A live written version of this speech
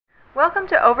Welcome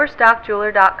to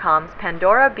OverstockJeweler.com's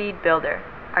Pandora Bead Builder.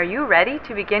 Are you ready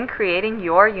to begin creating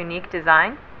your unique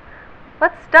design?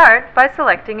 Let's start by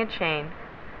selecting a chain.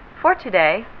 For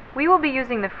today, we will be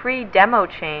using the free demo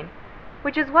chain,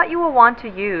 which is what you will want to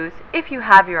use if you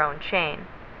have your own chain.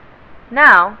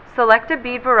 Now, select a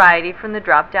bead variety from the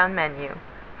drop-down menu.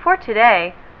 For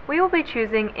today, we will be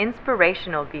choosing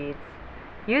inspirational beads.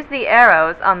 Use the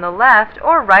arrows on the left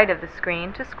or right of the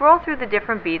screen to scroll through the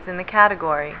different beads in the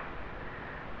category.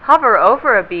 Hover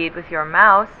over a bead with your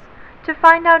mouse to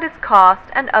find out its cost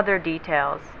and other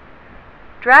details.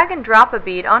 Drag and drop a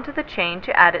bead onto the chain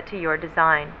to add it to your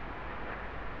design.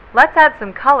 Let's add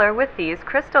some color with these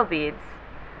crystal beads.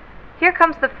 Here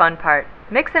comes the fun part.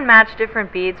 Mix and match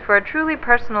different beads for a truly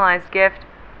personalized gift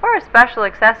or a special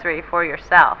accessory for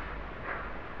yourself.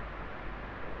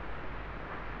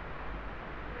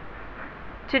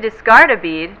 To discard a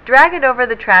bead, drag it over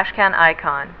the trash can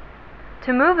icon.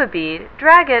 To move a bead,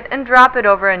 drag it and drop it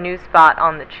over a new spot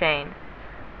on the chain.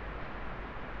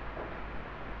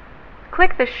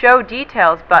 Click the Show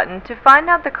Details button to find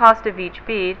out the cost of each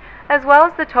bead as well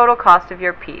as the total cost of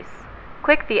your piece.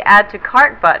 Click the Add to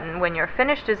Cart button when you're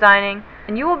finished designing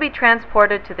and you will be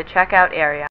transported to the checkout area.